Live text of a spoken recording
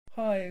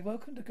Hi,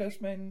 welcome to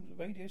Ghostman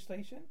Radio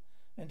Station,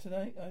 and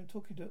tonight I'm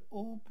talking to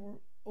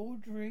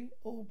Audrey,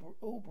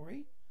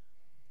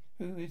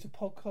 who is a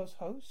podcast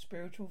host,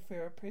 spiritual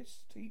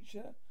therapist,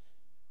 teacher,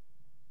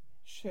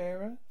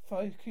 sharer,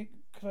 psychic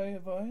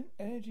clairvoyant,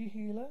 energy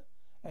healer,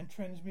 and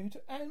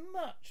transmuter, and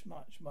much,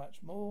 much, much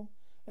more,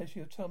 as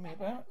she'll tell me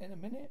about in a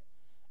minute.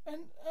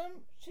 And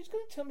she's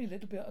going to tell me a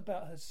little bit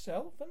about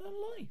herself and her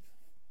life.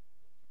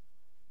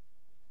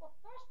 Well,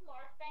 first,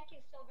 Mark, thank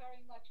you so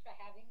very much for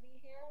having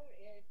me here.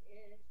 It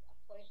is a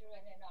pleasure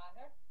and an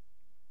honor.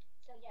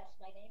 So, yes,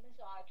 my name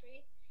is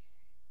Audrey.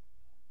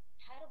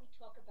 How do we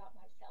talk about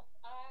myself?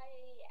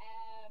 I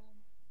am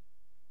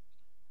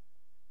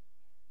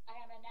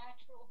a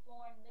natural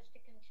born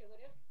mystic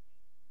intuitive,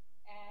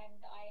 and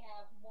I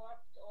have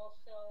morphed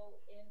also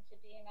into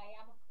being. I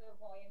am a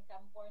clairvoyant.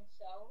 I'm born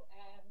so,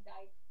 and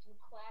I do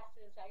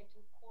classes. I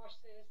do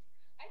courses.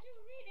 I do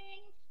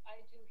readings.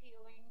 I do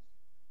healings.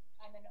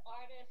 I'm an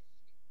artist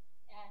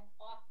and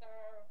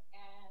author,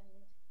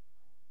 and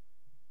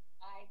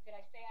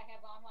I say I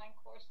have online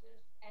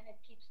courses, and it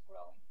keeps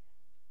growing.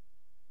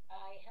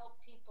 I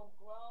help people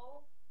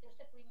grow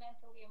physically,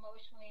 mentally,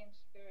 emotionally, and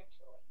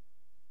spiritually.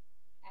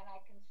 And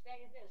I can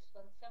say this,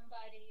 when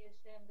somebody is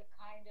in the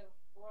kind of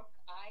work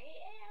I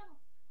am,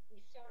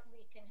 we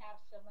certainly can have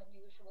some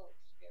unusual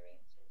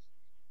experiences,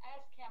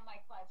 as can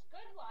my clients.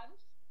 Good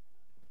ones,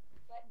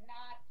 but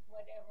not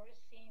whatever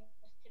seems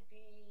to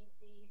be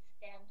the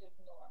standard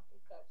norm,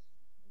 because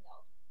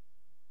no.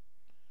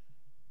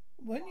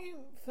 When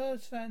you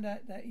first found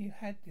out that you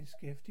had this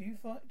gift,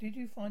 did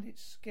you find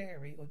it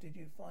scary or did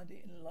you find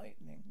it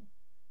enlightening?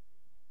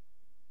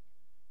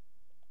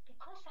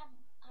 Because I'm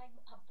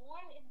a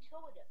born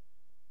intuitive.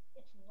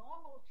 It's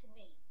normal to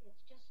me.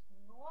 It's just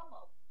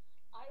normal.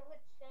 I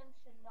would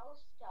sense and know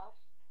stuff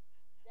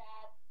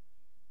that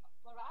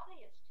were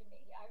obvious to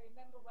me. I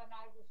remember when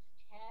I was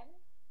 10,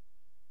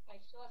 I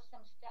saw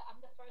some stuff.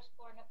 I'm the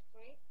firstborn of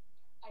three.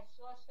 I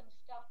saw some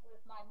stuff with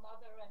my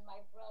mother and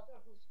my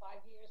brother, who's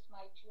 5 years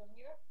my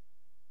junior.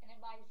 And in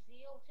my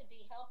zeal to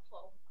be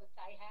helpful, because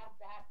I have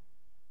that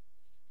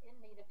in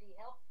me to be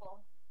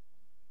helpful,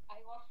 I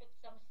offered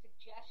some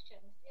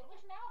suggestions. It was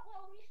not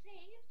well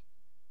received.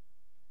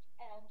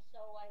 And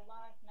so I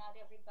learned not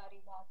everybody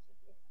wants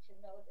to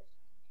know this.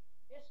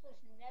 This was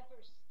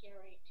never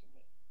scary to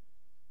me.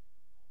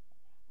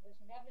 It was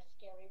never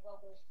scary.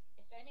 What was,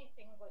 if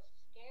anything, was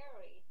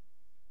scary,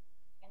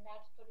 and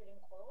that's put it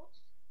in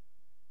quotes,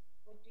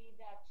 would be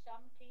that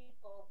some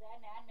people,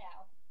 then and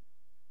now,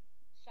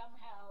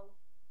 somehow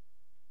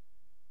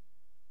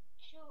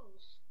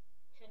choose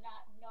to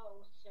not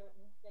know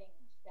certain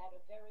things that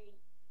are very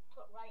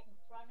put right in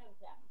front of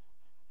them.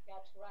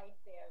 That's right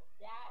there.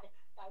 That,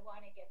 if I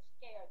want to get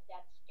scared,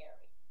 that's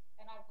scary.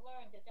 And I've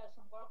learned it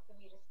doesn't work for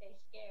me to stay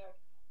scared.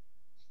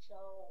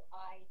 So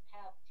I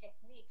have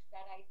techniques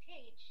that I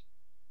teach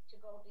to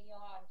go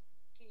beyond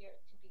fear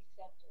to be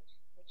centered,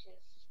 which is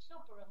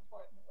super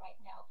important right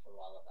now for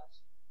all of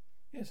us.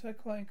 Yes, I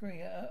quite agree.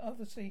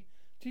 Obviously,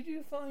 did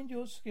you find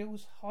your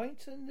skills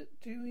heightened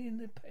during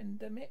the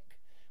pandemic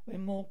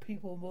when more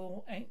people were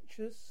more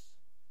anxious?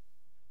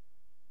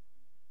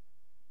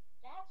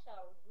 That's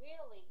a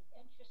really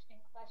interesting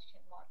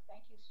question, Mark.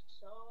 Thank you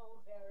so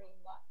very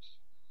much.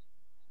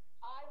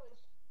 I was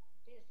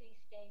busy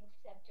staying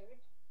centered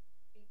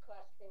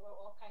because there were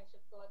all kinds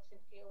of thoughts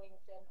and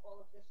feelings and all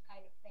of this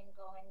kind of thing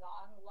going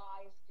on,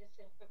 lies,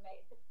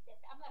 disinformation.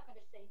 I'm not going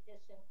to say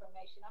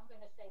disinformation, I'm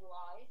going to say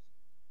lies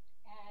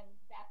and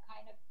that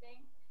kind of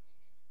thing.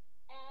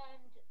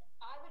 And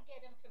I would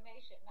get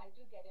information, I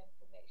do get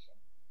information.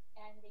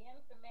 And the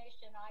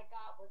information I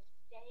got was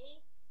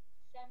stay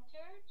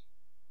centered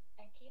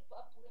and keep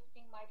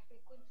uplifting my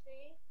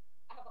frequency.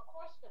 I have a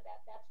course for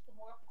that. That's the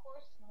Morph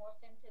course,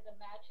 Morph into the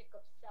Magic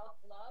of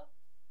Self-Love,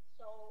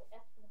 Soul,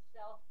 Essence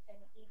Self,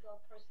 and Ego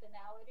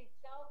Personality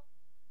Self.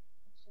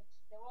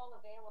 They're all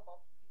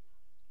available.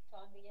 It's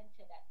on the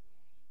internet.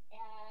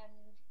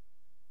 And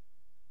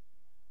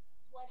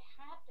what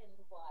happened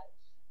was,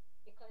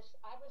 because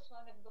I was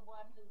one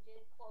who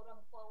did quote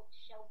unquote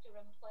shelter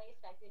in place,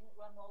 I didn't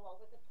run all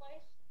over the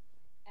place.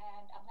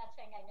 And I'm not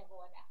saying I never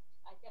went out.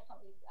 I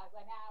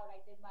went out,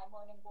 I did my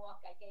morning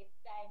walk, I gave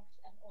thanks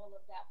and all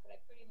of that, but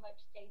I pretty much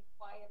stayed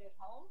quiet at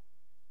home.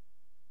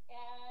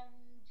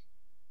 And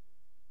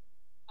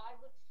I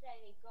would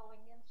say going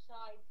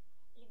inside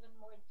even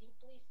more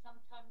deeply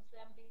sometimes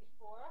than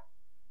before,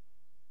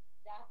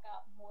 that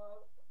got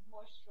more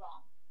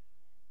strong.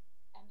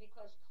 And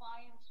because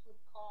clients would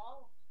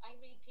call, I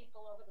read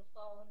people over the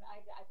phone.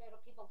 I bet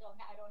people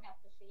I don't have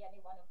to see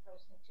anyone in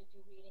person to do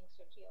readings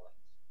or healings.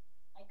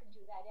 I can do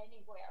that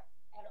anywhere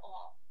at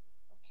all,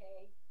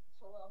 okay?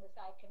 So long as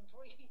I can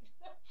breathe,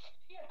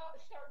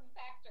 certain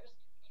factors.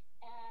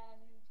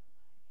 And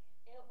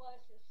it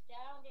was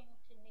astounding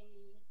to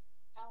me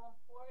how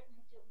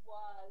important it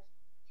was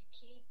to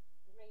keep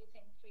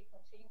raising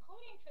frequency,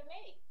 including for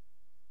me,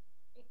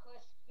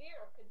 because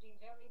fear could be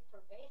very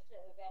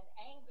pervasive, and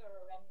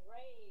anger and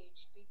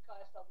rage,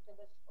 because there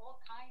was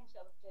all kinds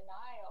of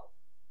denial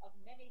of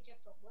many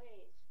different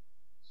ways.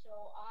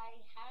 So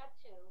I had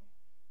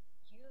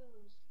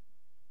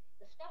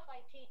stuff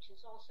I teach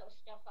is also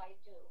stuff I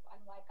do.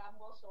 I'm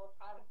also a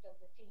product of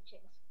the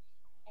teachings,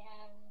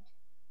 and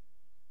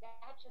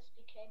that just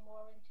became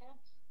more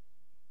intense.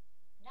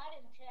 Not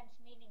intense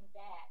meaning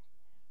bad.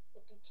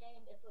 It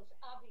was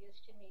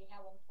obvious to me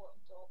how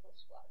important all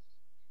this was,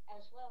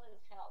 as well as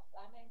health.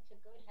 I'm into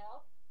good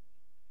health.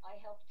 I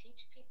help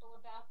teach people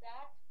about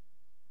that.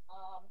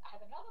 I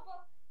have another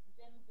book,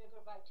 Vim,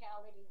 Vigor,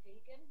 Vitality,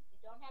 Vegan. You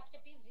don't have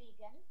to be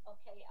vegan.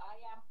 Okay,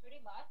 I am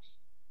pretty much.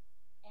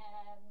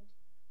 And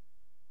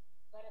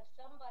but if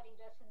somebody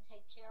doesn't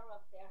take care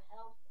of their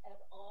health at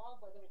all,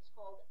 whether it's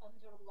called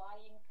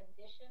underlying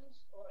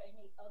conditions or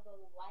any other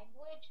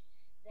language,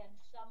 then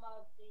some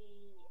of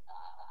the,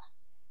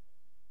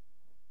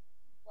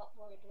 what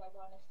word do I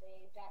want to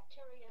say,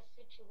 bacteria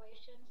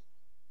situations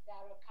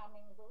that are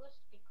coming loose,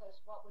 because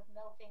what with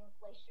melting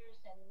glaciers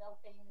and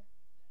melting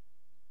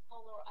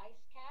polar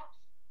ice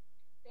caps,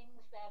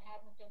 things that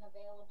hadn't been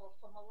available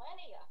for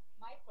millennia,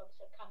 microbes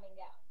are coming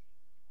out.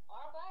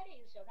 Our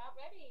bodies are not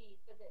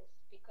ready for this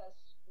because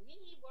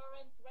we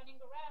weren't running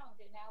around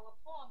in our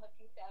form a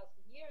few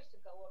thousand years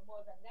ago or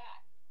more than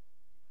that.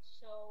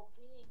 So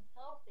being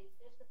healthy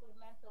physically,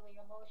 mentally,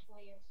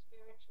 emotionally, and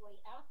spiritually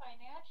and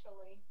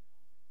financially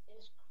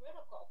is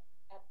critical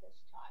at this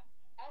time,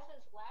 as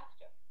is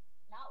laughter.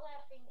 Not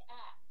laughing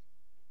at.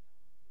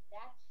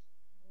 That's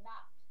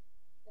not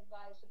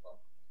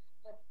advisable.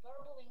 But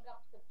burbling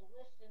up the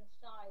bliss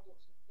inside is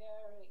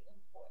very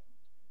important.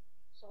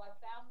 So I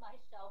found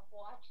myself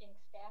watching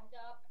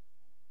stand-up.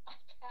 I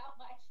found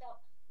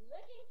myself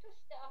looking for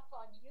stuff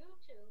on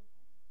YouTube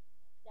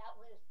that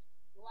was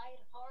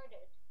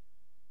lighthearted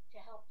to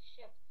help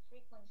shift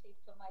frequency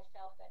for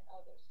myself and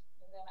others.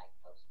 And then I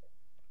posted.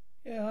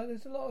 Yeah,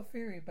 there's a lot of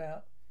theory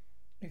about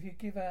if you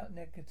give out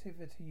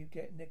negativity, you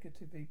get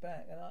negativity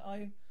back. And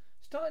I'm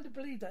starting to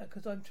believe that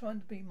because I'm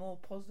trying to be a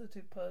more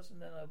positive person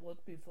than I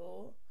was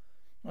before.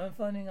 I'm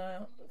finding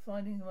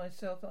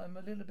myself that I'm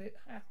a little bit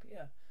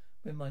happier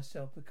with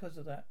myself because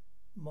of that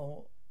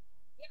more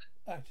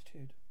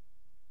attitude.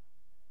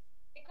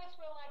 Because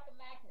we're like a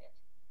magnet,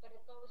 but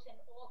it goes in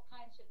all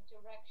kinds of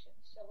directions.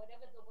 So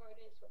whatever the word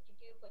is, what you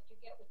give, what you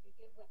get, what you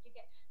give, what you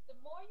get, the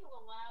more you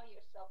allow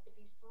yourself to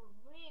be for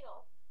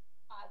real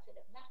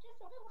positive, not just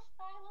a little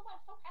smile, oh,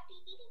 I'm so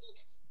happy,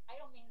 I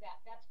don't mean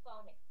that. That's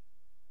phony.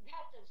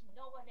 That does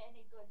no one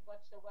any good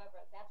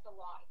whatsoever. That's a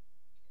lie.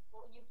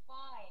 But when you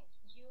find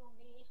you,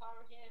 me,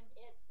 her, him,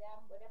 it,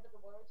 them, whatever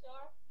the words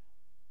are,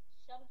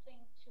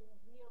 something to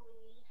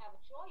really have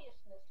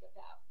joyousness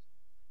about,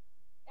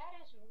 that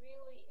is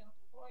really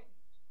important.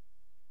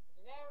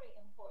 Very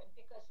important,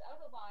 because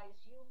otherwise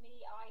you,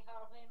 me, I,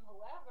 her, him,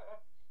 whoever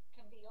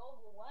can be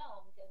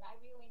overwhelmed, and I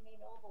really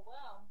mean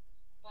overwhelmed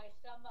by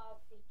some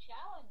of the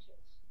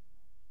challenges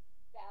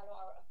that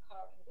are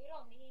occurring. We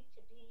don't need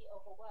to be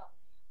overwhelmed.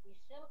 We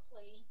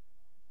simply,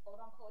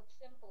 quote unquote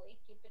simply,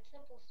 keep it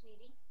simple,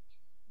 sweetie,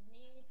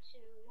 need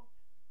to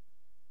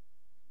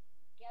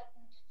get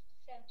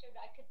centered.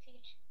 I could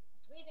teach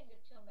breathing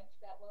attunements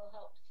that will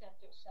help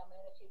center some,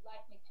 and if you'd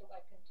like me to,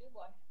 I can do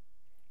one.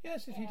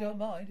 Yes, if you don't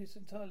mind, it's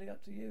entirely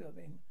up to you. I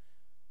mean,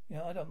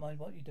 I don't mind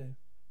what you do.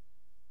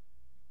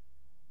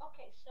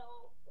 Okay,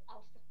 so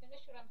I'll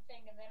finish what I'm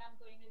saying, and then I'm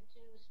going to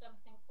do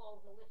something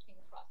called the lifting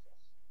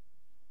process.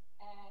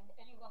 And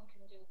anyone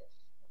can do this,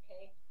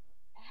 okay?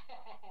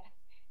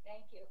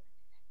 Thank you.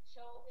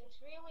 So it's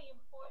really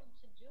important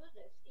to do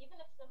this, even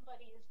if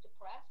somebody is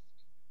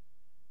depressed.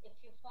 If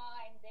they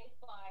find,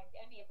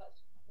 any of us,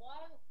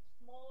 one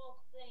small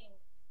thing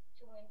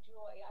to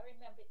enjoy. I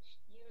remember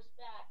years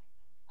back,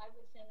 I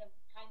was in a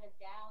kind of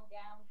down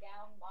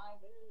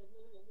mind,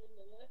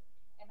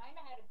 and I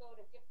know how to go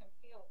to different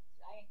feelings.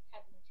 I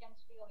had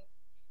intense feelings.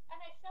 And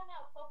I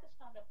somehow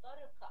focused on a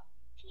buttercup,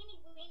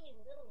 teeny weeny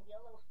little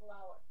yellow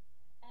flower.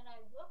 And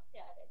I looked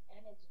at it,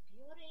 and its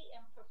beauty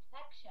and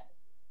perfection,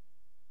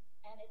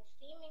 and its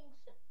seeming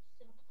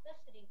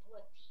simplicity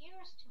brought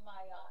tears to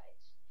my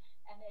eyes,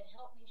 and it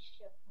helped me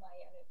shift my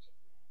energy.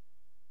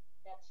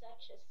 That's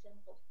such a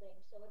simple thing.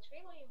 So it's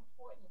really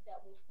important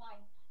that we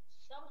find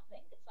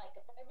something. It's like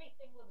if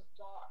everything looks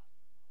dark,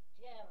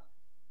 dim,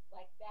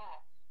 like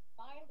that,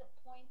 find a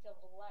point of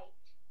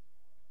light.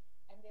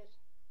 And there's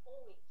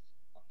always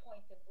a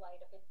point of light.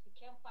 If you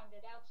can't find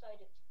it outside,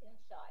 it's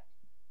inside.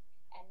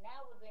 And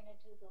now we're going to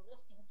do the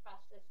lifting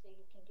process so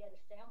you can get a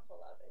sample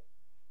of it.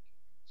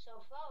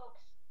 So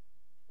folks,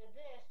 for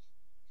this,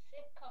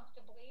 sit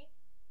comfortably.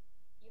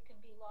 You can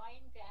be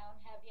lying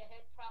down, have your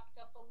head propped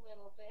up a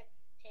little bit,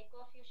 take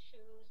off your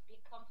shoes,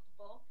 be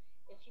comfortable.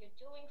 If you're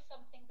doing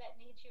something that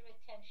needs your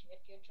attention,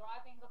 if you're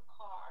driving a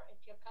car, if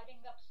you're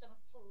cutting up some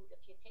food,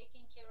 if you're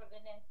taking care of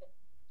an infant,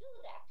 do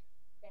that.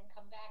 Then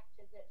come back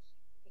to this,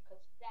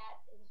 because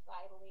that is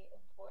vitally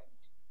important.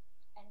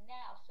 And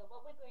now, so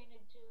what we're going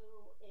to do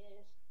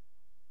is,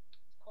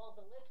 it's called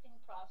the lifting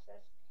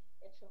process.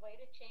 It's a way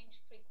to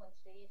change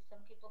frequency.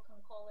 Some people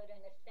can call it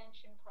an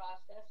ascension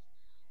process.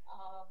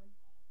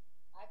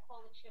 I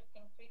call it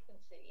shifting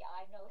frequency.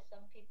 I know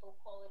some people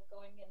call it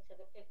going into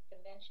the fifth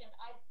dimension.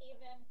 I've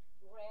even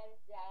read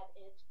that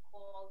it it's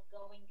called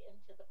going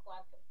into the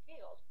quantum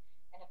field.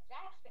 And if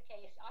that's the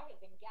case, I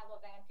have been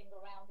gallivanting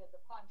around in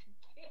the quantum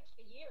field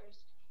for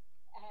years.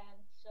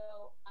 And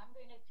so I'm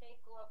going to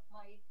take off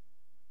my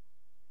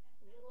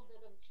little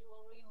bit of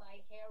jewelry,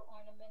 my hair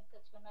ornament,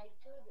 because when I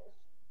do this,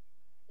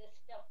 this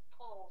stuff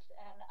pulls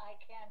and I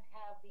can't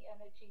have the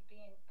energy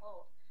being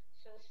pulled.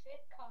 So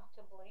sit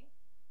comfortably.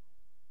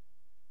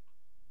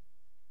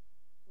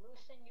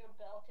 Loosen your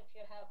belt if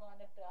you have on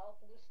a belt.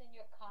 Loosen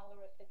your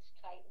collar if it's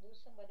tight.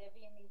 Loosen whatever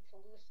you need to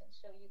loosen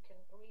so you can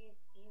breathe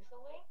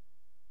easily.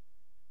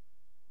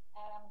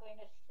 And I'm going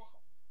to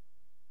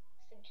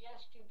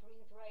suggest you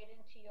breathe right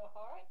into your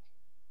heart.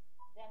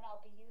 Then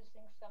I'll be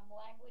using some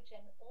language,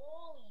 and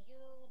all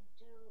you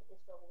do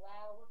is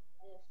allow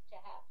this to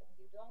happen.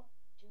 You don't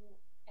do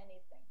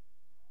anything.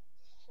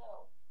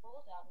 So,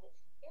 hold on, this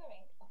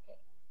hearing, okay.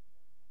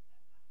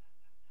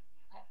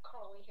 I have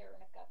curly hair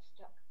and it got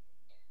stuck.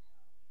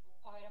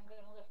 All right, I'm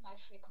going to lift my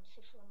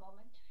frequency for a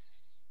moment.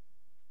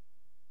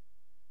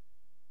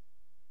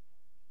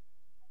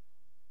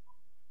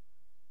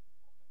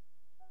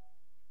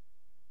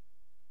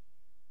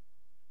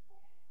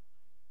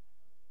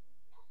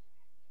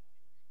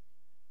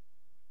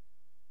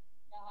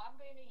 Now I'm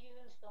going to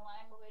use the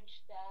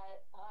language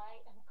that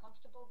I am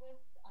comfortable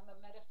with. I'm a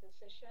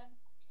metaphysician.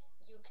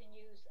 You can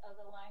use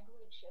other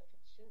language if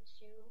it suits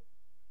you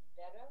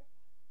better.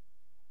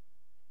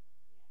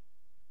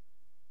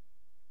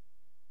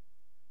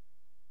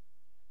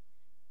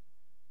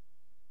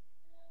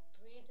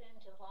 Breathe in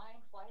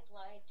divine white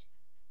light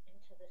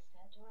into the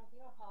center of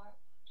your heart.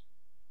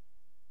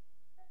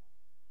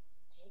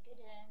 Take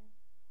it in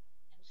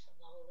and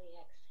slowly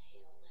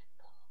exhale, let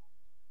go.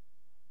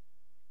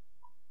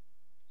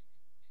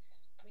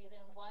 Breathe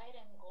in white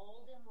and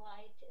golden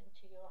light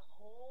into your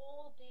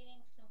whole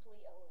being.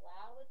 Simply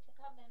allow it to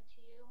come into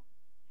you.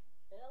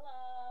 Fill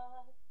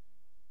up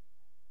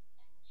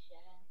and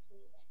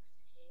gently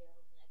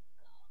exhale, let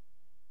go.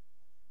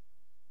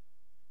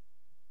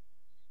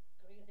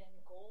 Breathe in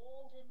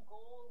golden,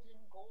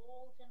 golden,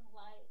 golden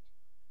light,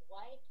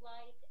 white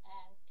light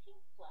and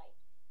pink light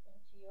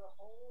into your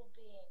whole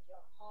being,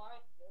 your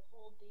heart, your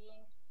whole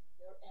being,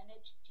 your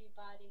energy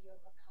body, your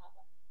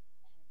makaba.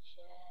 And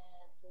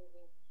gently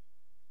release.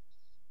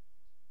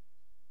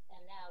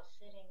 And now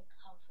sitting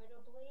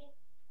comfortably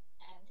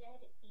and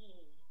at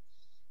ease,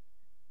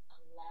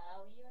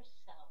 allow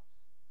yourself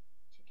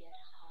to get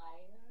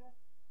higher,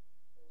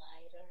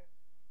 lighter,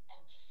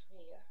 and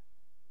freer.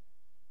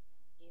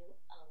 You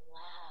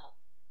allow.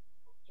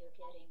 You're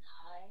getting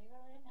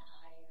higher and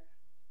higher,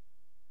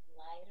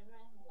 lighter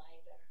and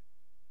lighter,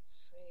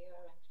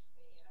 freer and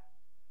freer.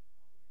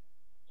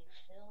 You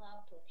fill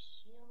up with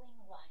healing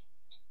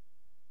light.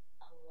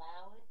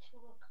 Allow it to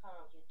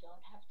occur. You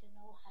don't have to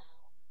know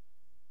how.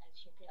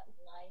 As you get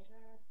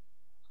lighter,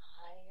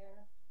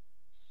 higher,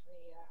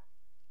 freer.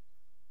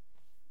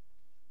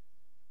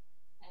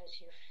 As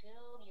you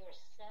fill your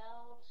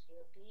cells,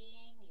 your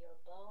being, your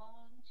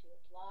bones, your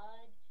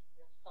blood,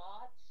 your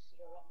thoughts,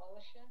 your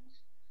emotions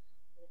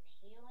with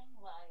healing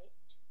light,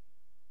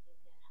 you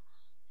get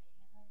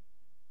higher,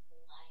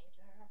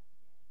 lighter,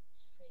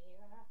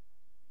 freer,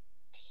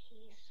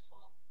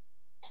 peaceful,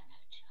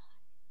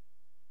 energized.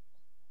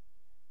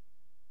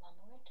 One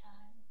more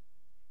time.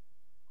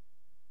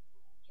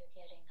 You're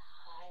getting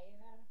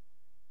higher,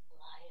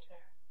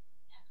 lighter,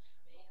 and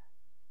freer.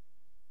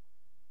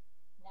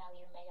 Now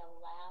you may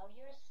allow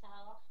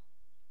yourself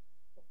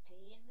to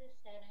be in this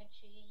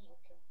energy. You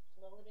can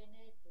float in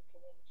it. You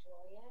can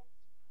enjoy it.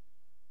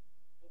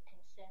 You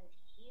can send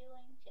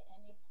healing to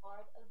any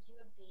part of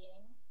your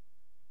being,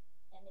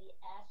 any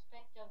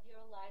aspect of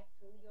your life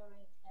through your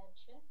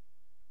intention.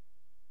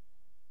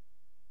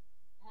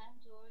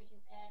 And or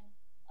you can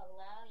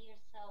allow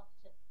yourself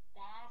to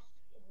bask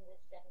in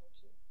this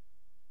energy.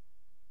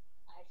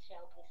 I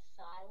shall be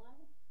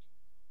silent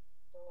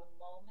for a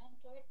moment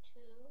or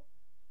two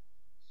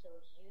so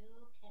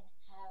you can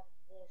have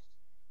this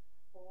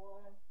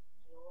for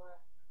yourself.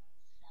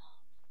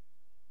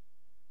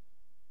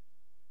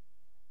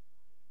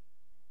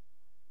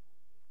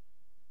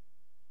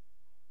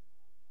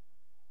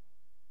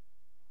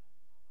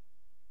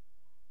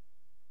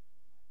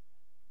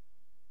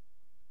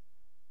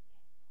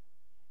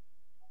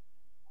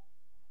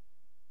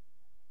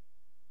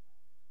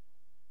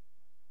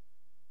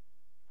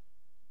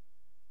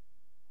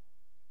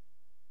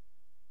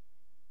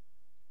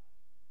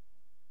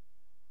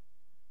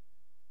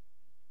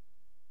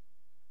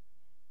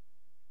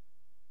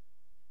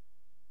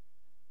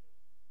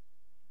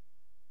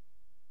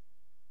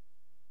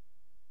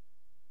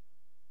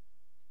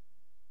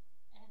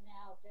 And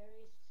now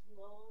very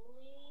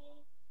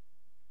slowly,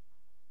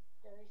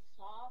 very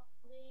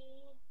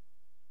softly,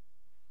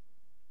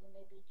 you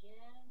may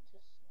begin to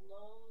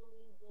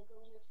slowly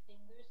wiggle your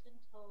fingers and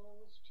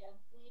toes,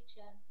 gently,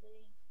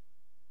 gently.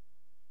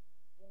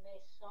 You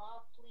may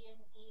softly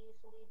and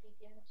easily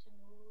begin to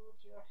move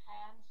your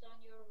hands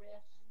on your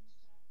wrists,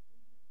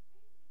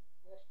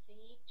 your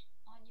feet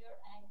on your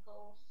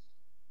ankles.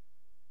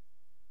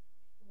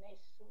 You may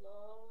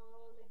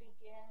slowly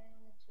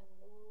begin to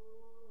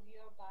move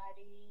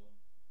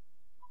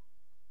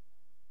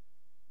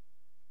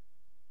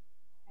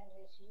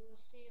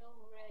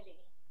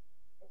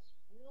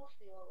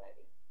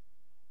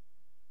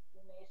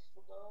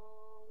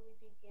slowly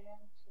begin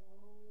to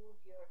move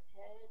your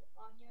head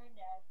on your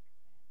neck.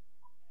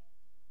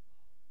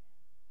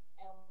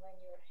 And when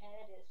your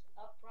head is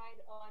upright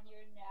on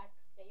your neck,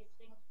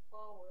 facing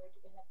forward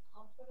in a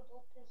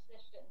comfortable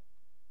position,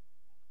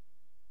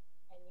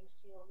 and you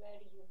feel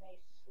ready, you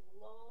may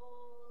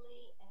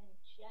slowly and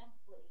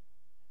gently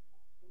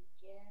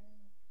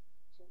begin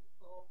to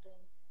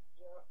open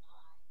your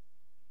eyes.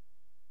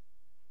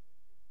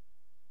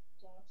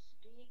 Don't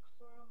speak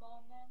for a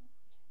moment.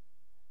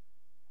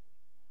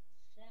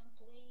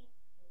 Simply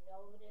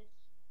notice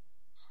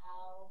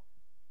how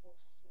you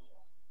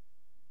feel.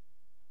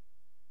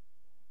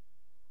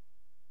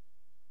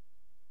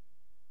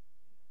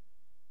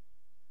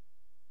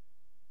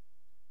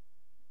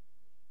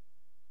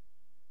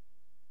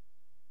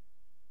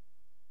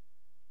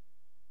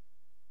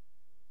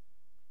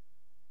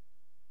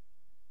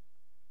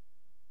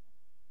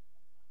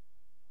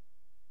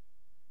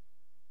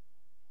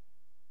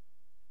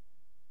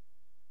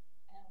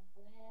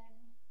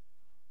 And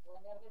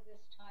whenever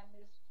this time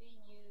is for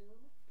you,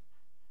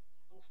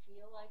 you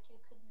feel like you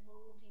can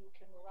move, you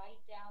can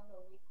write down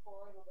or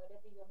record or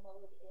whatever your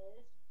mode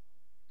is,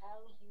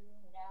 how you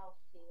now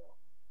feel.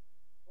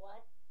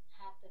 What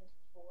happened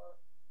for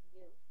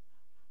you?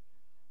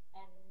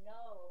 And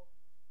know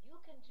you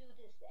can do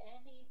this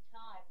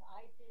anytime.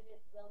 I did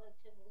it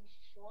relatively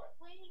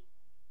shortly.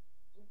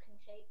 You can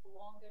take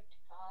longer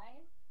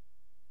time.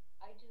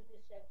 I do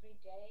this every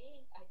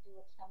day. I do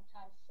it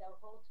sometimes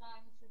several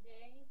times a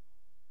day.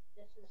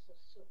 This is a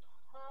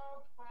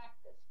superb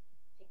practice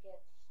to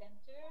get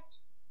centered.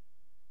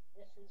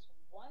 This is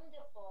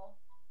wonderful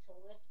to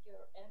lift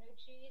your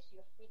energies,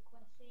 your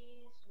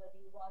frequencies, whether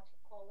you want to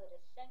call it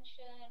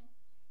ascension,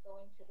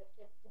 going to the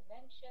fifth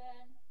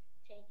dimension,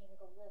 taking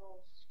a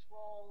little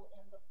stroll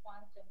in the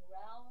quantum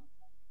realm.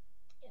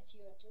 If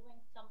you're doing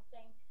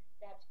something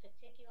that's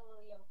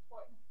particularly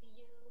important to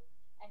you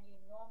and you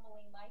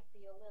normally might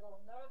be a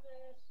little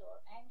nervous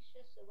or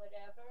anxious or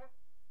whatever,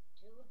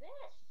 do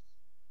this.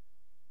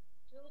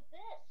 Do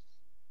this.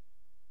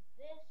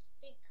 This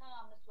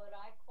becomes what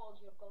I call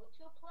your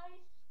go-to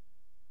place,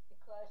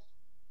 because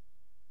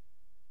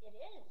it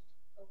is,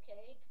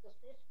 okay? Because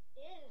this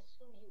is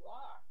who you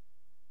are,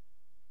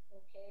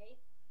 okay?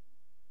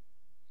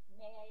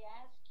 May I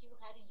ask you,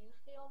 how do you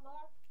feel,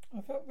 Mark?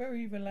 I felt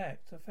very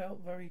relaxed. I felt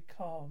very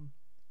calm.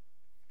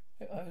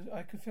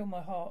 I could feel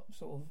my heart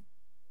sort of,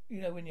 you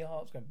know, when your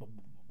heart's going boom,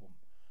 boom, boom, boom.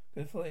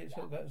 Before it's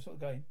sort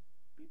of going.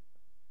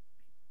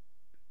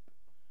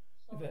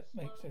 So If that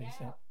makes any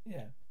sense.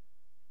 Yeah.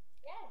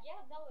 Yeah,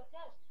 no, it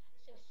does.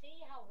 So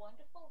see how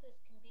wonderful this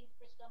can be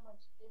for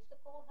someone's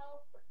physical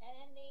health, for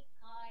any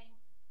kind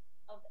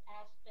of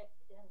aspect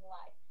in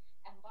life.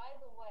 And by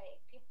the way,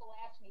 people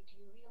ask me, do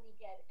you really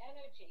get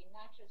energy?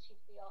 Not just you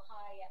feel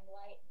high and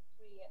light and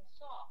free and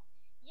soft.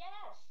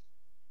 Yes.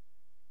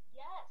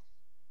 Yes.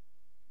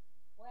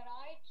 When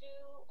I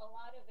do a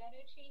lot of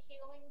energy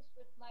healings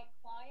with my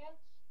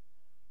clients,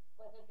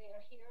 whether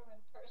they're here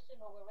in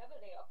person or wherever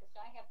they are, because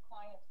I have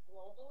clients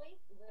globally,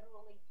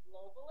 literally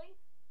globally.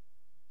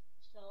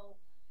 So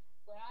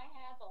when I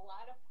have a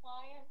lot of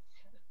clients,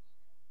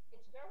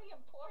 it's very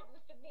important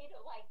for me to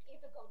like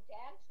either go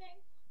dancing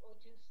or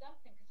do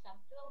something, because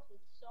I'm filled with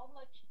so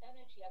much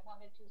energy. I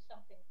want to do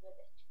something with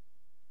it.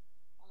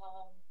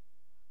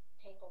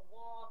 Take a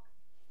walk.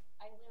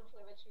 I live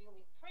where it's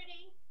really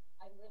pretty.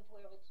 I live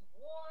where it's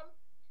warm.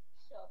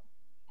 So,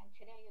 and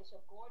today is a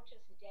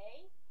gorgeous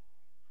day.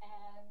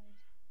 And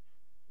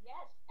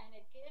yes, and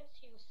it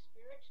gives you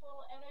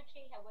spiritual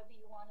energy, however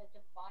you want to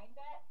define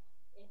that.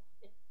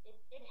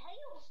 It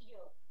heals you.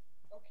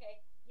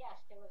 Okay?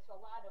 Yes, there is a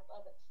lot of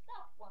other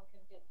stuff one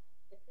can do,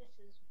 but this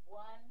is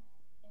one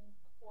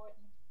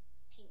important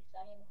piece.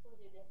 I include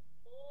it in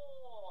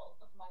all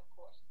of my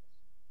courses.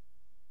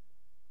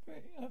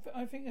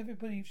 I think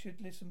everybody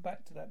should listen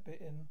back to that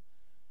bit and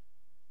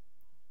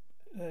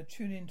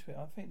tune into it.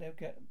 I think they'll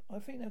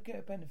get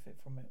a benefit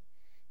from it.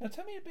 Now,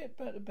 tell me a bit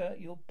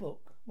about your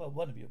book. Well,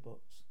 one of your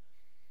books,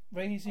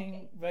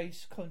 Raising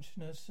Race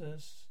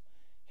Consciousness,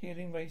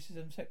 Healing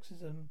Racism,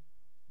 Sexism,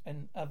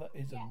 and Other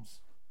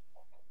Isms.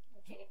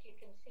 Okay, if you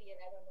can see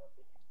it, I don't know if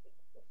you can see it.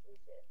 This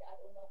is it. I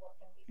don't know what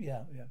can be seen.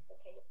 Yeah.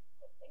 Okay.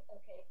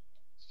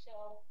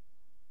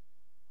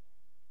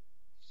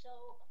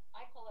 So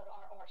I call it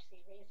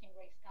RRC, Raising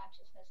Race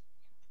Consciousness.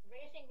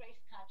 Raising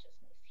Race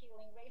Consciousness,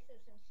 Healing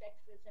Racism,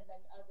 Sexism,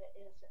 and Other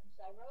Isms.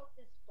 I wrote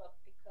this book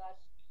because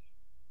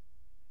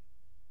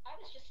I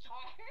was just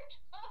tired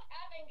of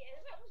having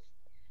isms.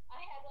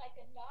 I had like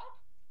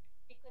enough,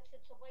 because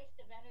it's a waste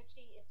of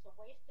energy, it's a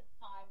waste of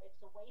time,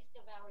 it's a waste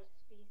of our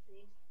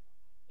species.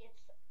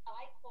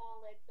 I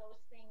call it those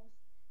things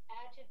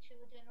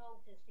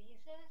attitudinal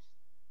diseases,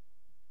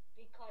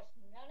 because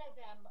none of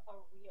them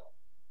are real.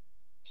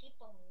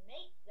 People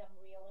make them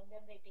real and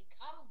then they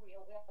become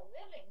real. We're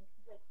living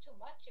with too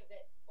much of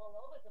it all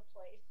over the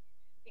place,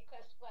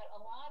 because what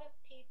a lot of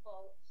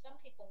people, some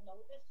people know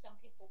this, some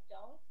people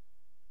don't,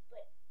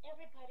 but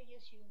everybody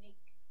is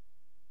unique.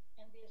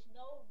 And there's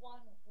no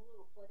one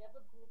group,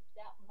 whatever group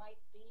that might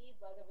be,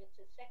 whether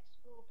it's a sex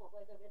group or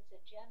whether it's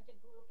a gender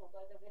group or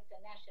whether it's a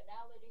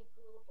nationality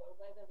group or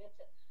whether it's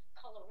a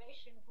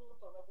coloration group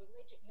or a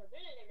religion.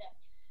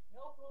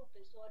 No group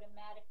is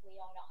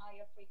automatically on a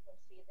higher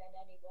frequency than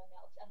anyone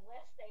else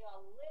unless they are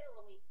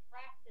literally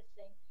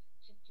practicing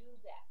to do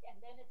that.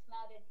 And then it's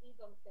not an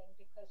ego thing,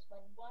 because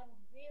when one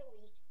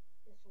really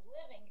is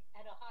living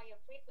at a higher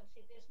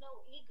frequency, there's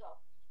no ego.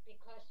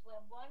 Because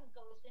when one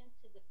goes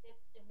into the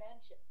fifth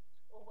dimension,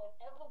 or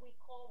whatever we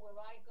call where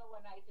I go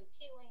and I do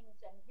healings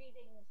and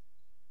readings,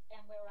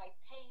 and where I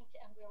paint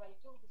and where I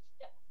do the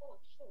stuff,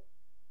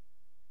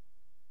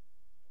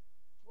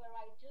 where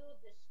I do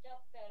the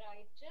stuff that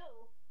I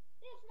do,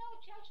 there's no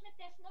judgment,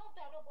 there's no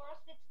better,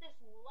 worse. It's this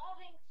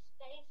loving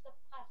space of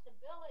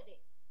possibility.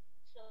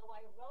 So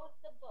I wrote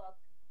the book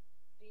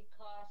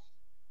because,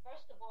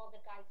 first of all,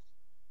 the guides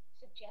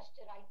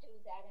suggested I do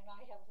that, and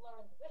I have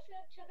learned, listen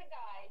to the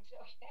guides,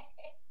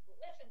 okay?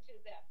 Listen to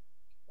them.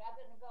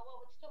 Rather than go,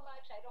 oh, it's too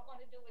much, I don't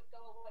want to do it, go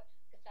away,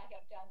 because I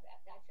have done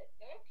that. I said,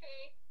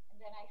 okay, and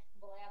then I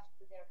will ask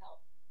for their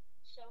help.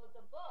 So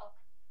the book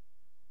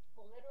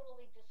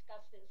literally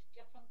discusses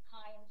different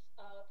kinds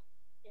of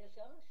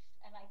isms,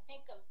 and I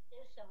think of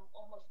ism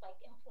almost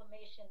like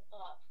inflammation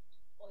of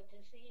or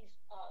disease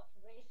of.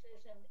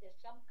 Racism is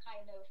some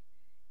kind of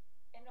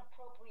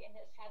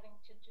inappropriateness having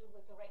to do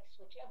with race,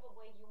 whichever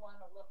way you want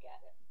to look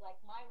at it.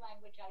 Like my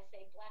language, I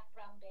say black,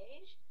 brown,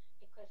 beige,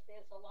 because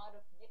there's a lot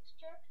of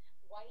mixture,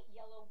 white,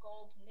 yellow,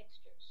 gold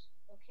mixtures,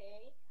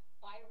 okay?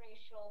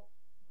 Biracial,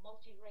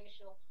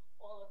 multiracial,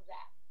 all of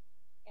that.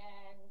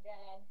 And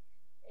then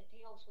it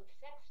deals with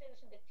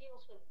sexism, it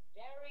deals with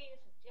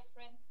various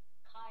different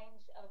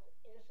kinds of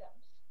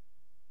isms.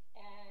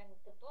 And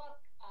the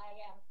book, I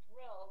am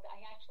thrilled.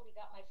 I actually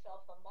got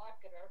myself a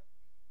marketer,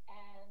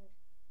 and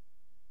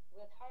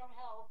with her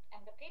help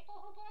and the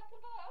people who bought the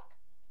book,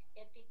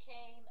 it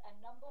became a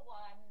 #1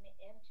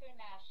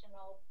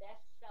 international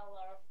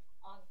bestseller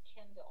on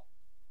Kindle.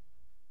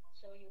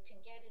 So you can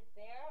get it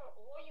there,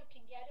 or you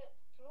can get it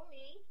through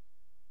me,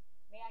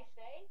 may I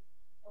say?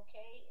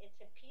 Okay,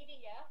 it's a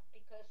PDF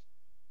because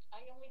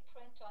I only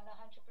print on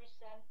 100%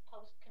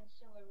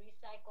 post-consumer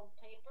recycled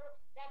paper.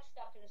 That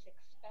stuff is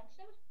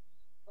expensive,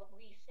 but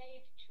we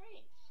save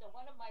trees. So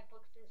one of my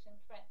books is in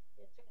print.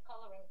 It's a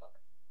coloring book.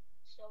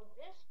 So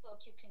this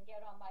book you can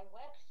get on my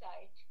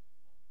website,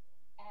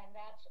 and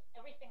that's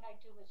everything I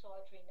do is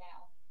Audrye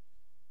Now.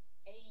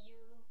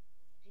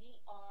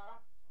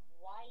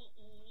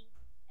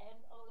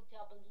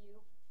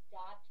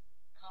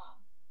 AudryeNow.com.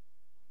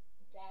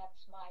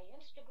 That's my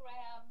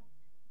Instagram.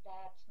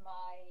 That's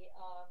my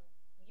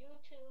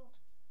YouTube,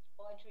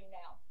 Audrye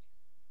Now.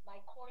 My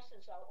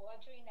courses are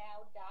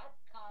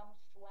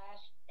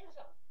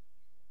audreynow.com/ism,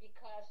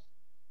 because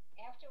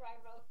after I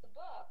wrote the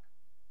book,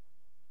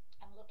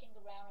 I'm looking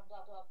around and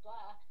blah, blah,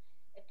 blah,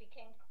 it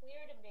became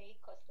clear to me,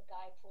 because the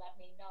guides let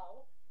me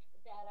know,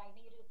 that I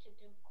needed to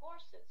do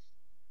courses.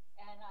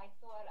 And I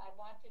thought I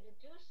wanted to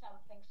do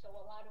something so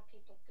a lot of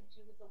people could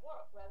do the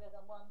work rather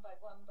than one by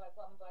one by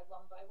one by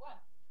one by one.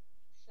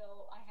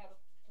 So I have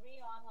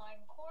 3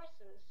 online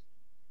courses.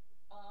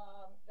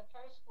 The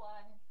first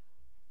one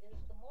is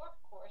the Morph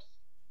course,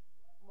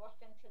 Morph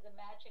into the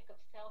Magic of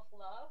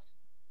Self-Love,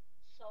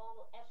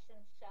 Soul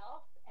Essence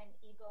Self, and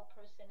Ego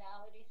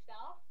Personality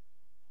Self.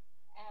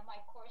 And my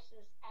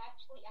courses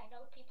actually, I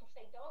know people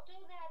say, don't do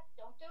that,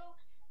 don't do.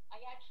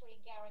 I actually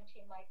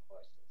guarantee my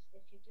courses.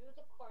 If you do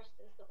the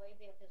courses the way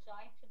they're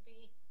designed to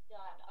be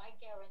done, I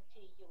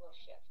guarantee you will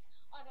shift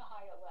on a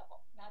higher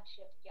level. Not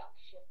shift, yuck,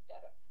 shift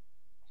better.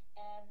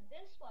 And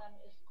this one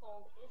is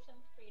called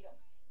Ism Freedom.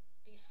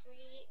 Be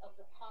free of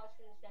the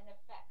causes and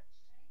effects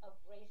of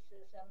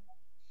racism,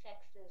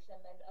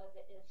 sexism, and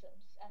other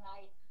isms. And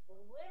I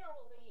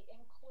literally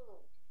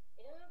include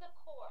in the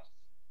course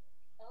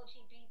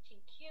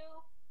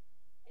LGBTQ,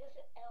 is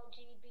it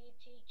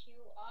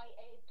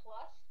LGBTQIA+,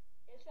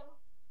 ism,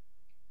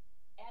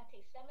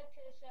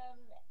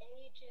 anti-Semitism,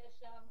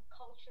 ageism,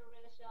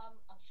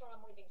 culturism, I'm sure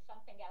I'm leaving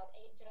something out.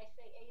 Did I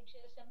say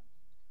ageism?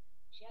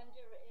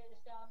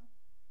 Genderism,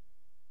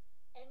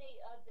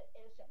 any other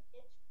ism,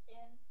 it's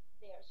in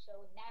there.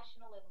 So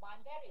national and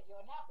mandatory,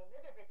 you're not,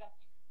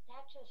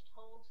 that just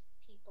holds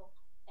people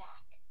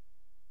back.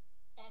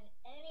 And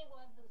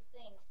anyone who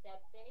thinks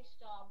that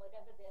based on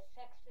whatever their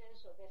sex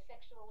is or their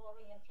sexual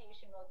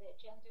orientation or their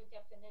gender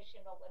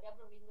definition or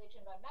whatever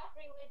religion or not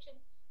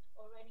religion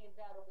or any of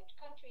that, or which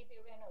country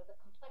they're in or the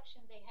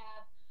complexion they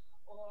have,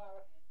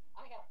 or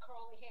I have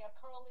curly hair,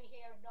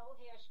 no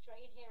hair,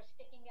 straight hair,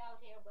 sticking out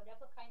hair,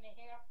 whatever kind of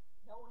hair,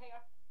 no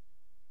hair,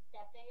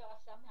 that they are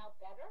somehow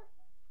better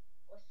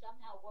or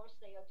somehow worse,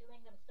 they are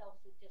doing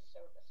themselves a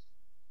disservice.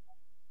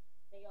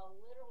 They are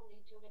literally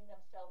doing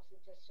themselves a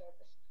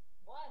disservice.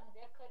 One,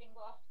 they're cutting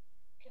off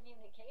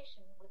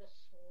communication with a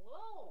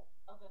slew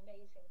of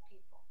amazing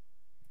people.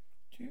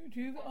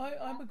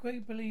 I'm a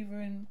great believer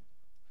in,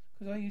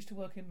 because I used to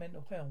work in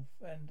mental health,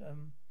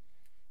 and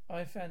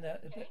I found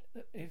out that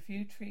if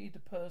you treated the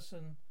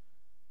person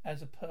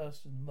as a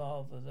person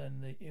rather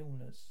than the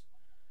illness,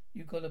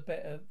 you got a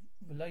better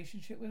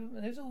relationship with them.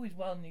 And there's always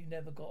one you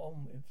never got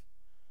on with.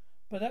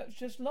 But that's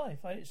just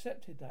life. I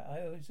accepted that.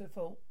 I always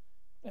thought,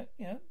 I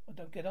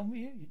don't get on with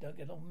you. You don't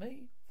get on with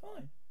me.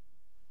 Fine.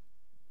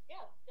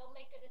 Yeah, they'll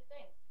make it a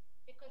thing.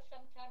 Because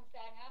sometimes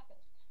that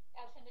happens.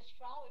 As an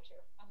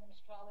astrologer, I'm an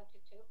astrologer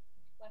too.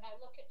 When I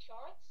look at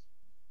charts,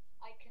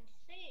 I can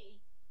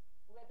see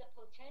where the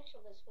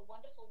potential is for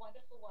wonderful,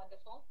 wonderful,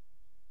 wonderful,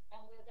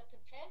 and where the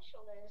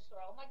potential is for,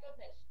 oh my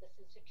goodness, this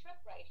is a trip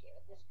right here.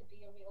 This could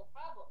be a real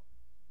problem.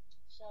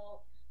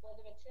 So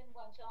whether it's in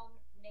one's own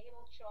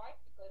natal chart,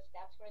 because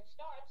that's where it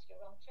starts,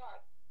 your own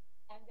chart,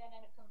 and then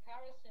in a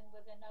comparison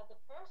with another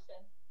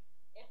person,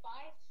 if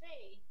I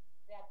see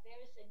that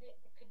it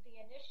could be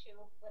an issue,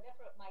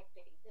 whatever it might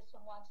be, this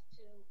one wants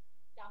to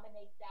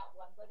dominate that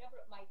one,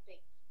 whatever it might be,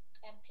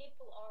 and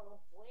people are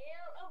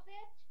aware of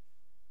it,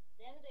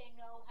 then they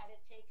know how to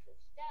take the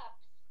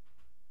steps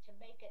to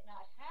make it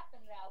not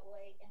happen that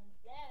way. And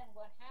then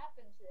what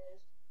happens is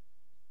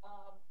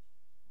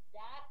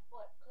that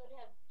what could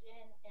have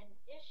been an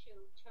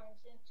issue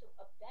turns into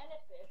a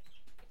benefit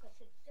because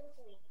it's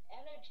simply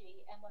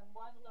energy. And when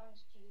one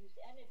learns to use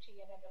energy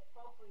in an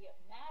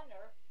appropriate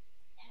manner,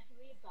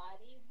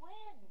 everybody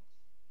wins.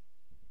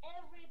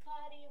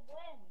 Everybody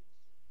wins.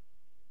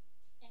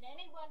 And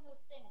anyone who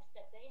thinks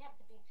that they have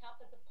to be top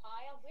of the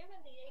pile, we're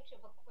in the age of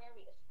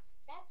Aquarius.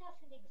 That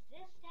doesn't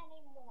exist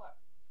anymore.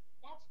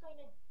 That's going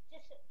to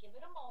give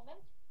it a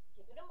moment.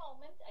 Give it a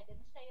moment. I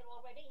didn't say it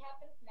already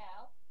happens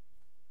now.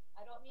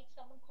 I don't need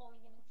someone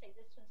calling in and say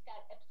this one's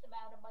got X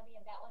amount of money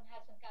and that one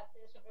hasn't got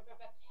this. Or blah, blah,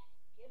 blah.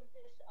 Give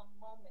this a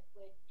moment.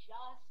 We're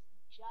just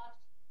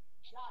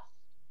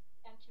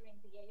entering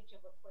the age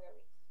of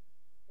Aquarius.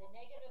 The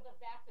negative of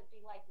that could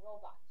be like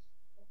robots.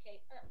 Okay,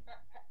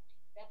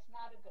 that's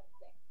not a good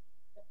thing.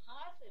 The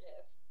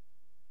positive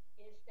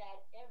is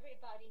that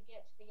everybody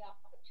gets the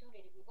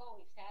opportunity, we've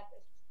always had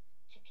this,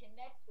 to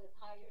connect with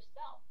higher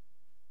self.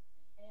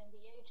 And in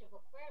the age of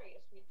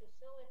Aquarius, we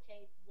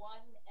facilitate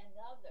one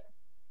another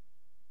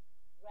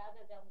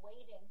rather than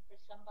waiting for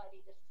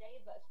somebody to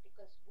save us,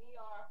 because we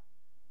are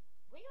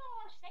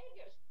our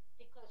saviors,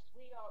 because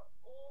we are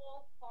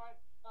all part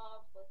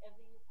of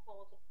whatever you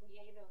call the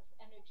creative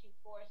energy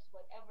force,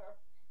 whatever,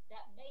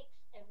 that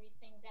makes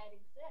everything that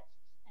exists.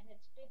 And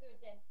it's bigger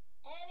than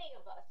any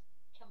of us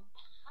can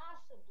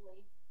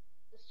possibly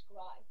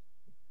describe.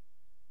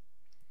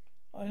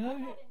 I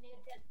know.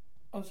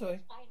 I'm sorry.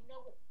 I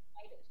know what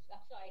it is.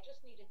 I'm sorry. I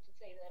just needed to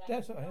say that.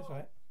 That's all right. That's all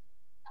right.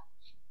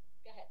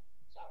 Go ahead.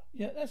 Sorry.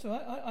 Yeah, that's all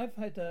right.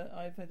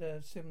 I've had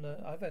a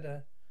similar.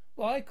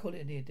 Well, I call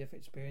it a near-death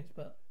experience,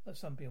 but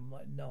some people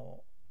might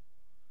not.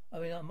 I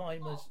mean,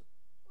 mine was.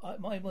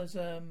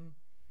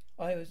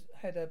 I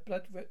had a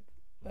blood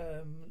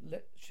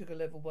sugar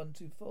level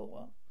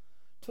 124.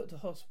 Took to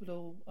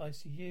hospital,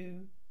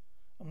 ICU,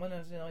 and when I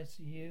was in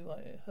ICU,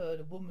 I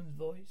heard a woman's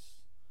voice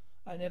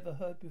I never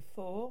heard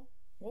before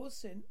or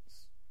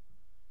since,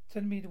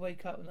 telling me to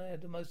wake up, and I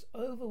had the most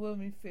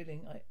overwhelming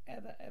feeling I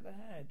ever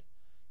had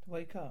to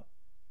wake up.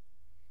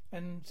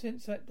 And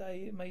since that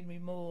day, it made me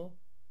more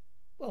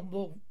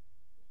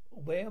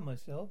aware of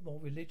myself,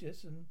 more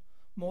religious, and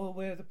more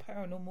aware of the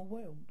paranormal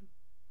world.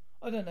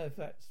 I don't know if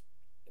that's.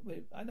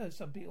 I know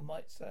some people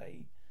might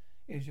say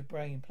it was your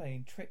brain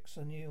playing tricks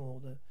on you, or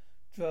the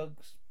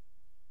drugs,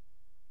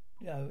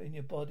 in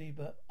your body,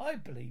 but I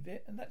believe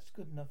it, and that's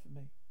good enough for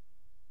me.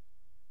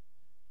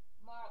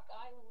 Mark,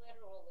 I will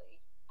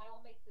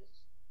make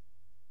this.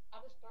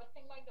 I was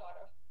birthing my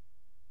daughter,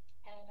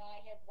 and I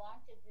had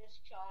wanted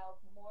this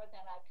child more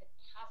than I could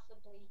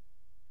possibly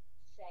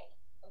say,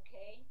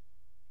 okay?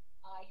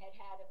 I had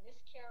had a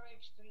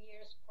miscarriage 3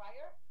 years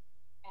prior,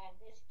 and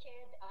this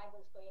kid, I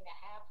was going to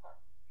have her,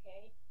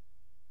 okay?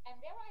 And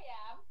there I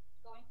am,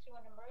 going through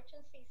an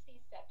emergency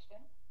C-section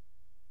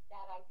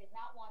that I did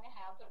not want to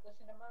have, but it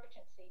was an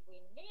emergency. We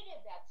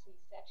needed that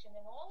C-section,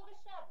 and all of a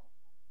sudden,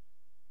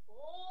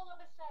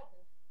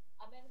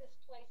 I'm in this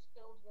place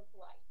filled with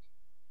light.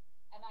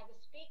 And I was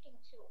speaking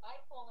to,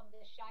 I call them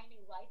the shiny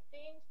light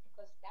beings,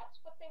 because that's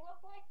what they look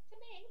like to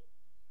me.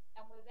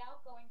 And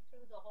without going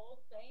through the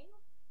whole thing,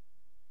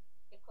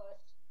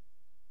 because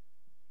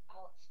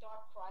I'll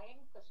start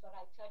crying, because when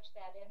I touch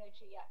that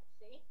energy,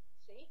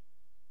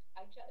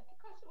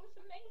 because it was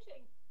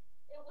amazing.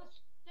 It was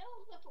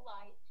filled with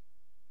light.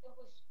 It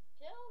was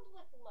filled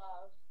with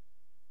love.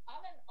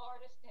 I'm an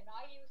artist and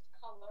I use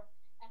color,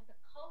 and the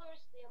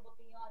colors there were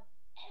beyond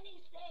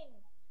anything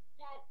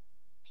that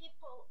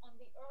people on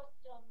the earth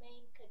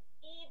domain could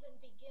even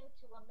begin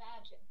to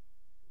imagine.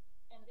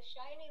 And the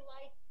shiny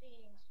light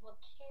beings were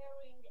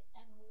caring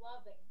and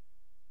loving.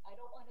 I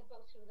don't want to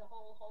go through the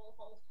whole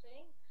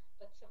thing,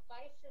 but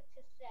suffice it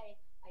to say,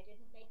 I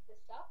didn't make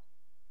this up.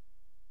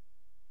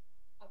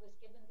 I was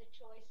given the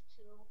choice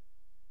to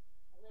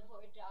live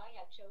or die.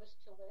 I chose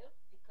to live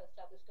because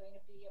I was going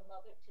to be a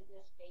mother to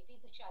this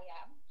baby, which I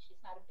am. She's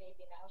not a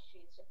baby now,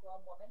 she's a grown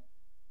woman.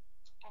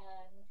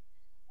 And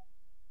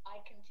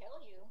I can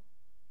tell you,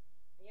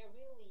 there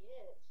really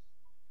is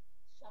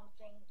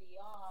something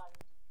beyond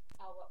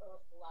our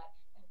earth life.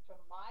 And from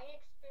my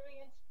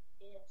experience,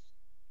 It's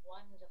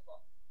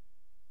wonderful.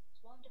 It's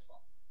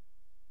wonderful.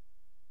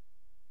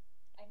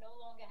 I no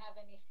longer have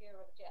any fear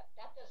of death.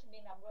 That doesn't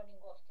mean I'm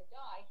running off to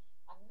die.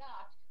 I'm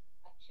not.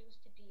 I choose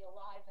to be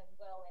alive and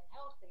well and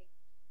healthy.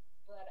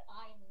 But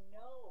I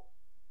know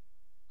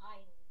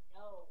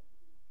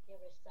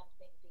there is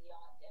something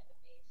beyond and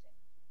amazing.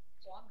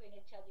 So I'm going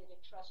to tell you to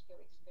trust your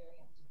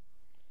experience.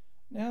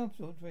 Now,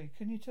 Audrey,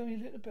 can you tell me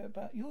a little bit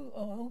about you?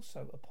 Are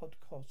also a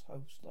podcast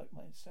host like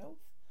myself.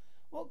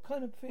 What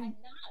kind of thing?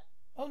 I'm not.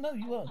 Oh no,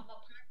 you aren't.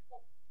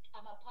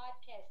 I'm a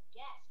podcast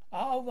guest.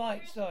 Oh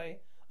right,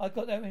 sorry, I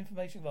got that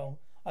information wrong.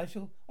 I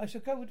shall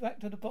go back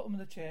to the bottom of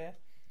the chair,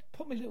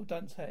 put my little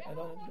dunce hat on,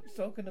 and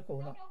sulk in the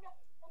corner. No.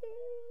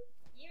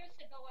 Years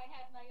ago, I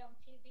had my own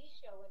TV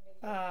show in New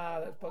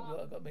York. That's probably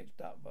what I got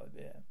mixed up by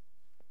there.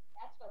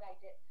 That's what I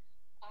did.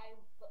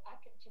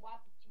 Do you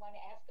want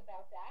to ask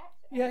about that?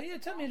 Yeah.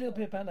 Tell me a little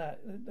bit about that.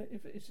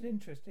 If it's an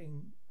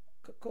interesting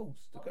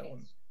course to go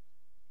on.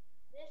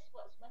 This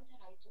was, when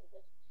did I do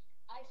this?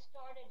 I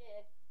started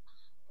it.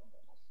 When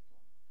did I start?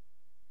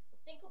 I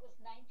think it was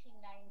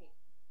 1990.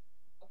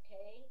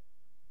 Okay,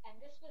 and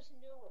this was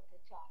new at the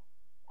time.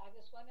 I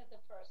was one of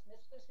the first. And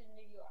this was in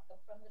New York.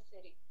 I'm from the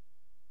city.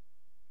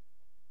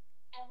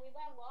 And we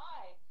went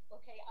live.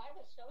 Okay, I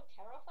was so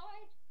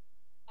terrified.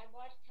 I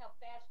watched how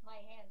fast my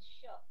hands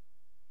shook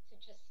to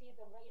just see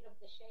the rate of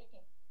the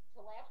shaking.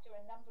 Till after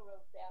a number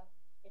of them,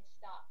 it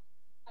stopped.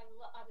 I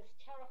was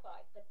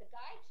terrified, but the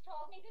guides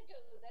told me to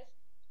do this,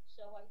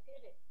 so I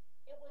did it.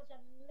 It was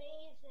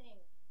amazing.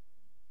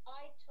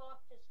 I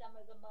talked to some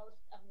of the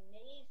most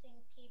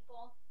amazing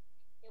people.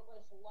 It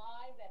was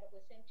live and it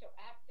was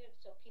interactive,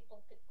 so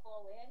people could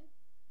call in,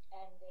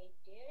 and they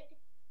did.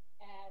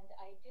 And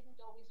I didn't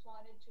always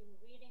want to do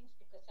readings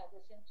because I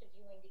was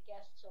interviewing the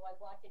guests, so I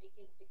wanted to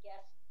give the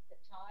guests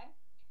the time.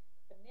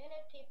 The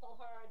minute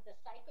people heard the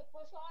psychic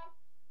was on,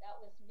 that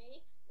was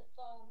me, the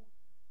phone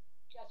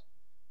just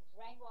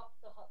rang off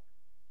the hook.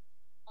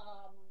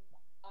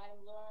 I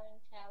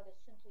learned how to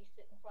simply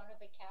sit in front of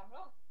a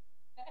camera.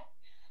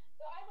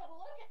 So I would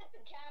look at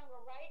the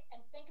camera, right, and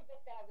think of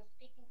it that I was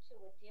speaking to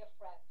a dear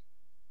friend.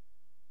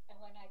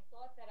 And when I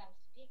thought that I'm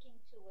speaking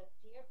to a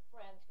dear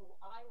friend who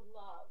I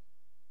love,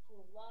 who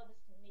loves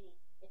me,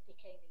 it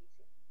became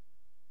easy.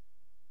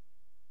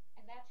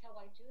 And that's how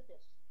I do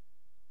this.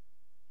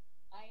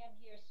 I am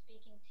here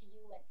speaking to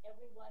you and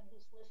everyone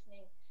who's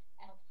listening.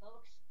 And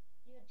folks,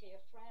 you're dear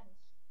friends.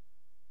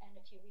 And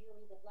if you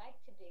really would like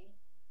to be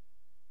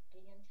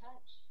in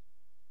touch.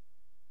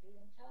 Be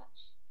in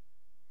touch.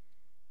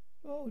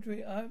 Well,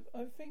 Audrey, I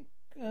think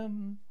I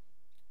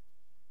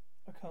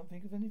can't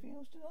think of anything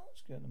else to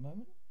ask you at the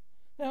moment.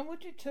 Now,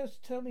 would you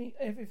just tell me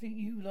everything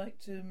you like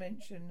to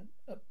mention,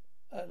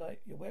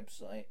 like your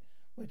website,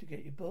 where to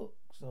get your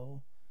books,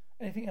 or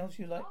anything else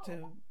you like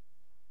to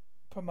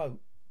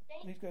promote?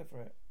 Please go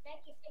for it.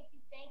 Thank you.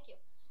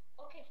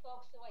 Okay,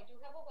 folks, so I do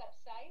have a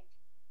website.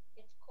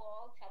 It's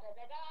called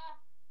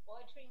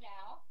Audrye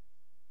Now,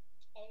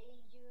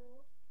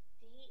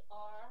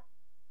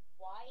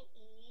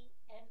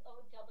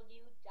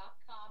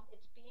 AudryeNow.com.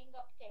 It's being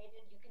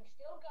updated. You can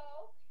still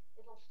go.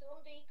 It'll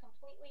soon be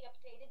completely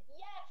updated.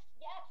 Yes.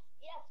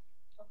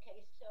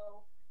 Okay,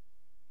 so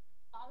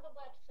on the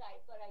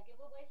website, but I give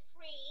away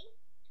free.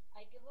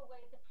 I give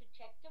away the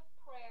protective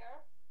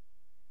prayer.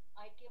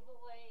 I give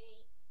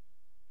away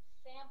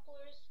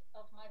samplers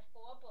of my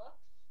 4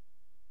 books.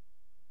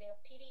 They're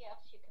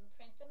PDFs. You can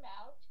print them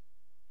out.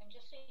 And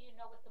just so you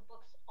know what the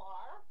books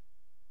are,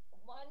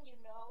 one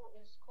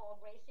is called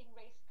Raising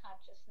Race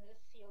Consciousness,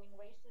 Healing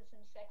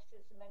Racism,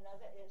 Sexism, and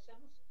Other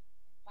Isms.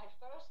 My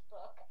first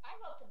book, I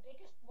wrote the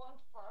biggest one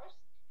first,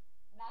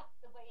 not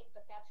the way,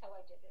 but that's how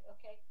I did it,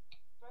 okay?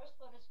 First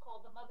one is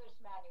called The Mother's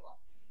Manual,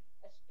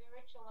 a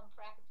spiritual and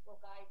practical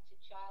guide to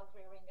child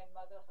rearing and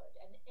motherhood.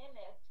 And in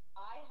it,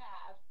 I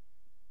have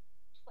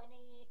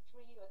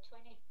 23 or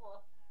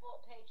 24 full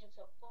pages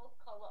of full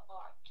color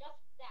art.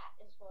 Just that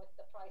is worth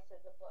the price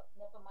of the book.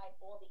 Never mind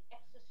all the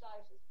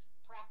exercises,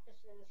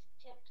 practices,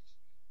 tips.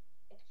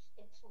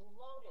 It's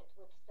loaded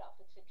with stuff.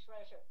 It's a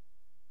treasure.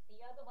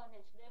 The other one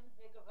is Vim,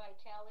 Vigor,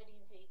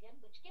 Vitality, Vegan,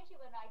 which gives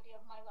you an idea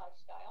of my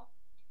lifestyle.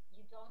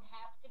 You don't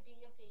have to be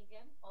a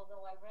vegan,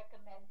 although I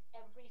recommend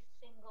every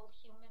single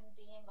human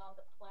being on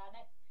the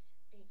planet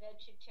be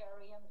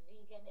vegetarian,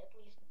 vegan, at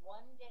least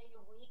one day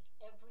a week,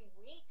 every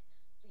week,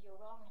 for your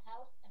own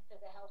health and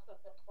for the health of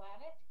the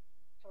planet.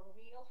 For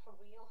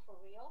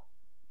real.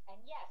 And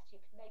yes, you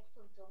can make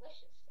food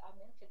delicious. I'm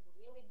into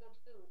really good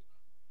food.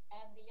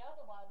 And the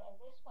other one, and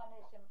this one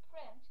is in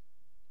print,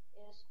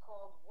 is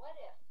called What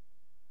If?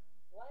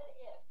 What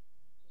if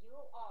you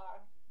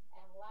are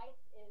and life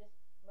is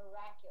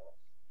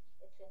miraculous?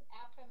 It's an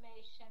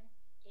affirmation,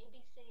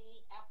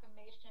 ABC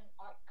affirmation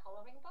art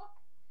coloring book.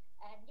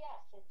 And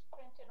yes, it's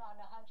printed on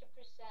 100%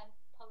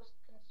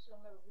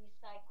 post-consumer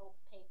recycled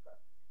paper.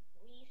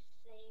 We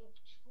save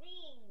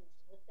trees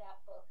with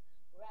that book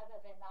rather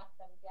than knock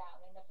them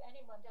down. And if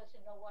anyone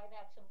doesn't know why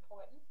that's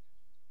important,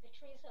 the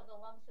trees are the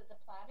lungs of the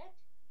planet,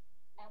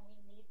 and we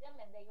need them,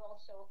 and they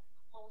also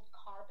hold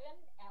carbon,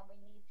 and we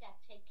need to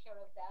take care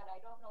of that. I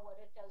don't know what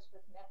it does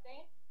with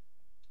methane,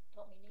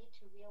 but we need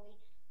to really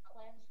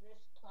cleanse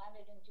this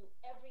planet and do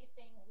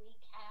everything we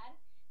can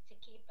to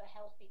keep a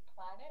healthy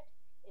planet.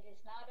 It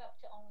is not up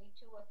to only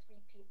 2 or 3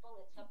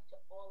 people, it's up to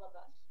all of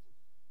us.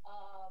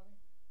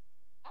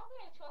 I'm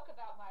going to talk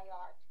about my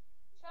art.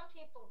 Some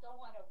people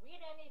don't want to read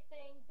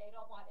anything, they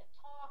don't want to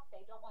talk,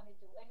 they don't want to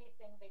do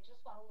anything, they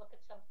just want to look at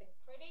something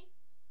pretty.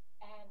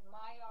 And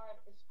my art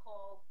is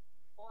called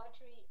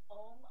Audrye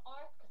Om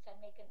art, because I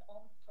make an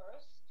Om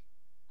first.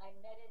 I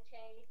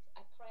meditate,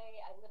 I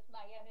pray, I lift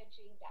my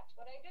energy, that's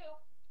what I do.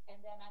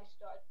 And then I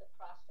start the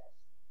process.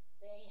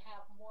 They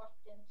have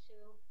morphed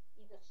into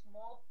either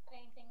small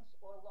paintings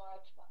or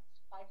large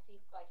ones, 5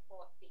 feet by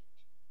 4 feet.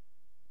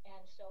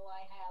 And so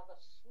I have a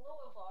slew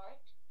of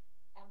art,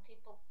 and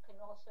people can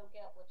also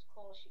get what's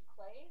called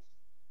chiclets.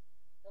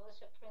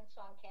 Those are prints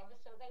on canvas,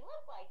 so they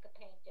look like a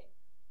painting.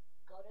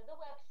 Go to the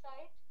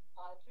website,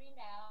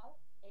 AudryeNow,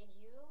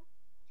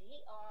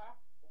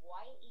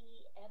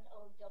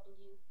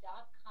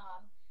 AudryeNow.com,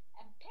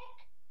 and pick.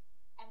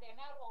 And they're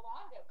not all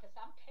on there because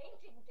I'm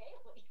painting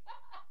daily.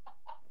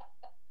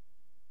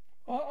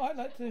 I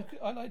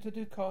like to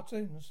do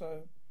cartoons,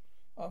 so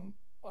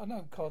I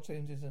know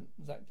cartoons isn't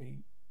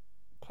exactly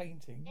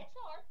painting. It's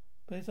art.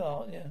 But it's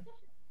art, yeah.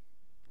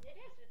 It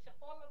is. It's a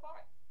form of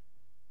art.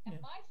 And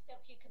my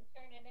stuff you can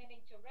turn in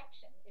any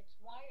direction. It's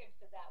wired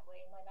for that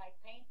way. And when I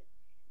paint it,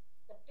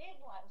 the big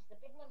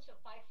ones are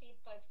 5 feet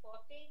by 4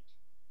 feet,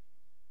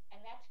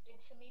 and that's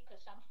big for me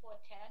because I'm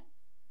 4'10".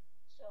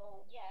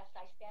 So yes,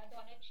 I stand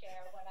on a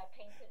chair when I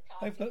paint the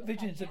top. I've got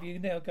visions of you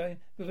now going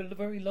with a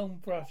very long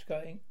brush,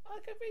 going, I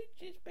can reach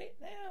this bit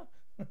now.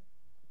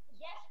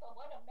 Yes, but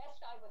what a mess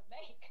I would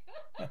make.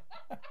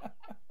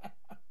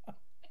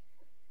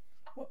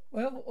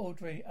 Well,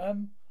 Audrye,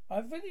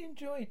 I've really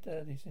enjoyed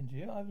this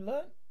interview. I've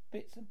learnt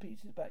bits and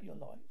pieces about your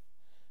life,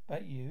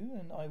 about you,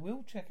 and I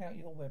will check out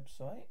your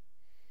website,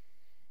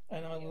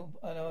 and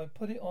I'll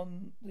put it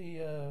on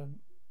the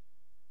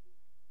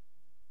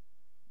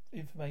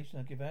information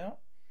I give out,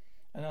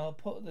 and I'll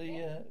put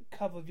the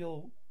cover of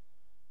your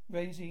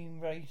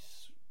Raising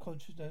Race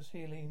Consciousness,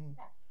 Healing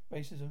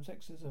Racism,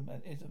 Sexism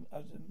and Ism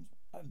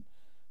and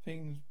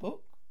Things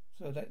book,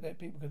 so that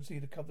people can see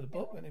the cover of the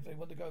book, and if they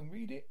want to go and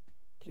read it,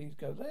 please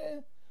go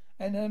there.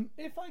 And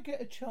if I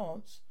get a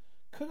chance,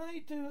 could I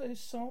do a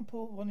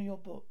sample of one of your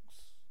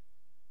books?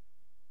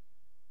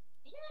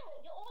 Yeah,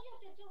 all you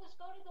have to do is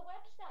go to the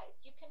website.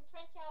 You can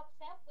print out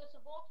samples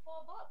of all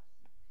 4 books.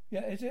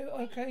 Yeah, is it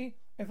okay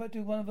if I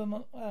do one of them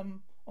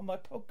on my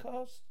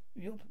podcast,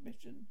 with your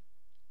permission?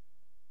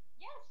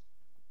 Yes.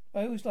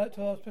 I always like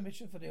to ask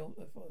permission for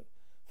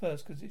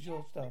first, because it's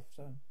your stuff.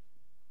 So.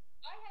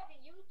 I have a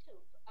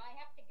YouTube. I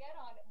have to get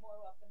on it more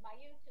often. My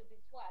YouTube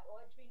is what?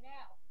 Audrye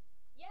Now.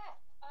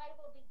 Yes, I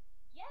will be.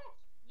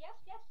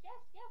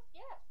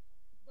 Yes.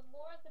 The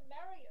more, the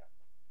merrier.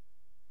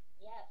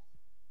 Yes.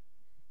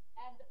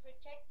 And the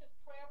protective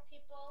prayer,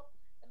 people.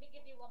 Let me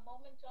give you a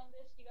moment on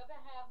this. Do you ever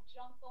have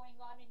junk going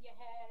on in your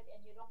head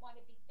and you don't want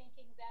to be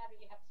thinking that, or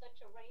you have such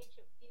a rage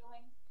of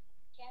feeling?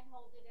 Can't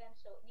hold it in,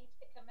 so it needs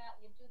to come out.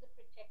 You do the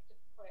protective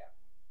prayer.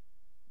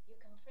 You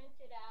can print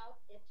it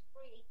out. It's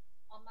free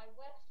on my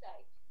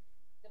website.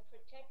 The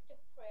protective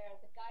prayer,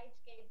 the guides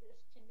gave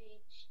this to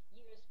me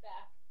years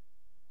back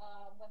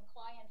when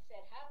clients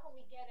said, how can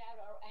we get out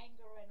our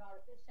anger and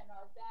our this and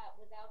our that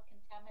without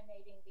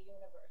contaminating the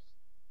universe?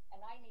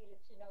 And I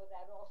needed to know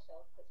that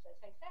also, because as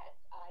I said,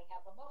 I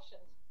have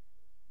emotions.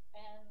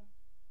 And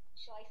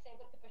shall I say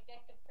what the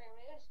protective prayer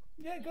is?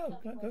 Yeah, go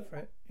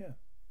for it. Yeah.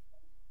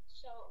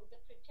 So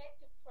the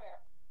protective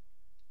prayer,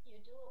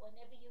 you do it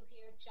whenever you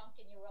hear junk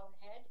in your own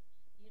head.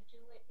 You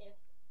do it if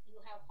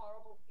you have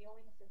horrible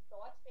feelings and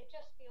thoughts. They're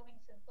just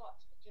feelings and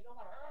thoughts, but you don't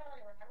want to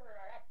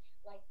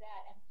like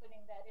that and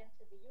putting that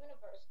into the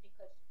universe,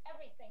 because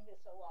everything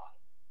is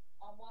alive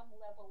on one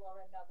level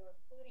or another,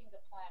 including the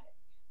planet.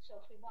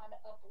 So if we want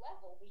to up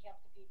level, we have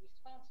to be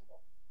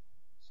responsible.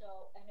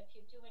 So, and if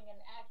you're doing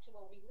an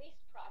actual release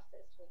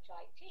process, which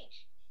I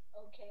teach,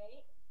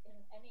 okay, in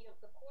any of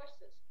the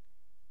courses,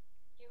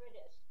 here it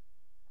is.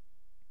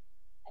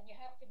 And you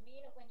have to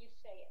mean it when you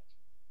say it.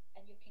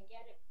 And you can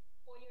get it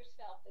for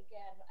yourself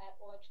again at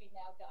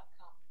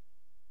AudryeNow.com.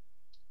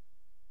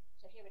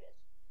 So here it is.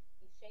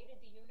 You say to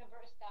the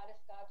universe,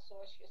 goddess, God,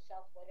 source,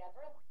 yourself,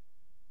 whatever,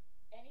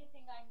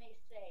 anything I may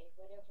say,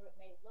 whatever it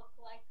may look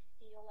like,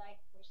 feel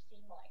like, or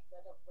seem like,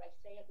 whether I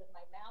say it with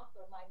my mouth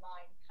or my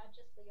mind,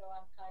 consciously or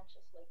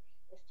unconsciously,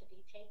 is to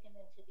be taken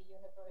into the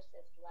universe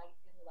as light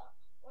and love,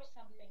 or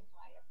something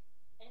higher.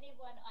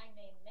 Anyone I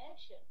may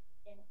mention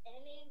in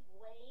any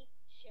way,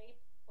 shape,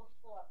 or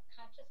form,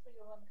 consciously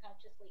or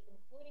unconsciously,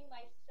 including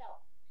myself,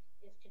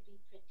 is to be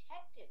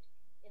protected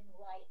in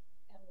light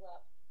and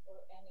love,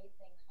 or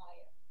anything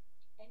higher.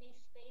 Any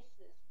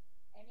spaces,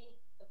 any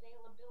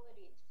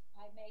availabilities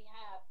I may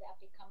have that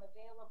become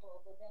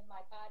available within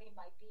my body,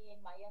 my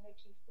being, my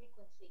energy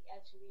frequency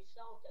as a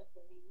result of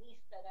the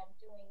release that I'm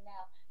doing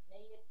now,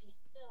 may it be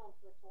filled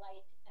with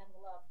light and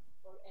love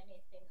or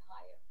anything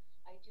higher.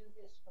 I I do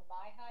this for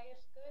my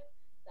highest good,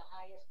 the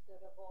highest good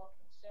of all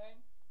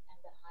concerned, and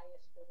the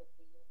highest good of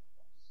the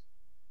universe.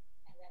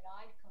 And then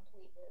I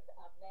complete with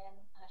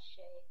Amen,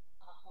 Ashe,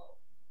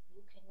 Aho.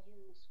 You can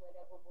use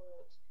whatever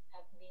words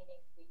have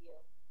meaning for you.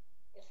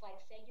 It's like,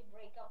 say you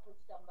break up with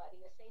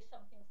somebody, or say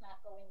something's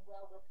not going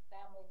well with a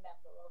family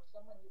member or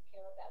someone you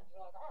care about, and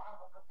you're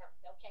like,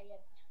 okay,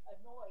 and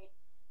annoyed.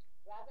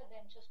 Rather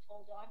than just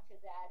hold on to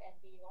that and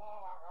be,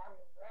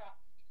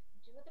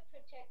 do the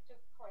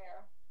protective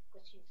prayer,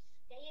 because you've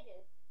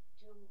stated,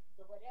 do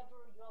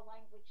whatever your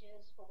language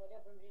is, for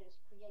whatever it is,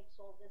 creates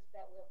all this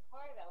that we're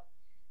part of.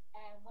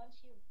 And once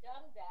you've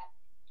done that,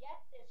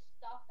 get this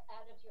stuff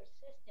out of your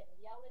system.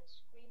 Yell it,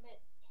 scream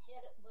it,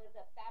 hit it with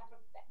a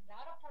fabric,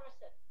 not a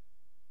person.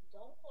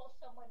 Don't call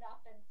someone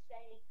up and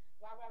say,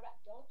 rah, rah, rah.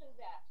 Don't do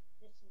that.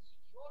 This is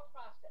your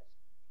process.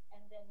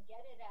 And then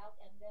get it out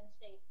and then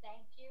say,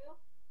 thank you,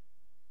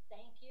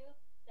 thank you,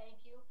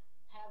 thank you.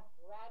 Have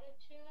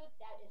gratitude.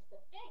 That is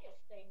the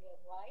biggest thing in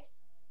life.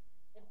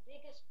 The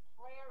biggest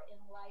prayer in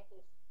life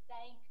is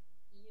thank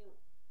you.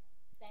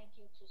 Thank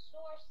you to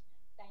Source.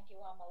 Thank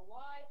you I'm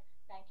alive.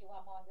 Thank you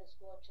I'm on this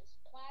gorgeous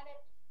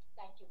planet.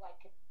 Thank you I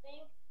could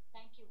think.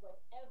 Thank you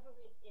whatever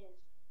it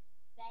is.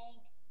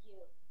 Thank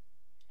you.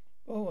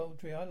 Well,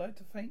 Audrey, I'd like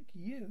to thank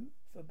you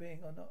for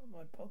being on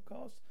my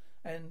podcast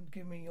and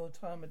giving me your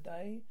time of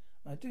day.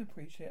 I do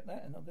appreciate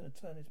that, and I'm going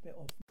to turn this bit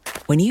off.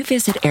 When you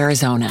visit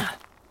Arizona,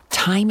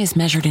 time is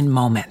measured in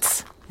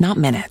moments, not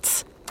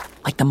minutes.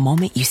 Like the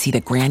moment you see the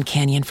Grand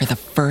Canyon for the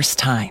first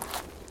time.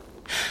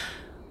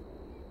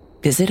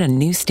 Visit a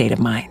new state of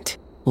mind.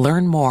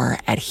 Learn more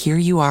at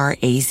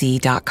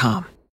hereyouareaz.com.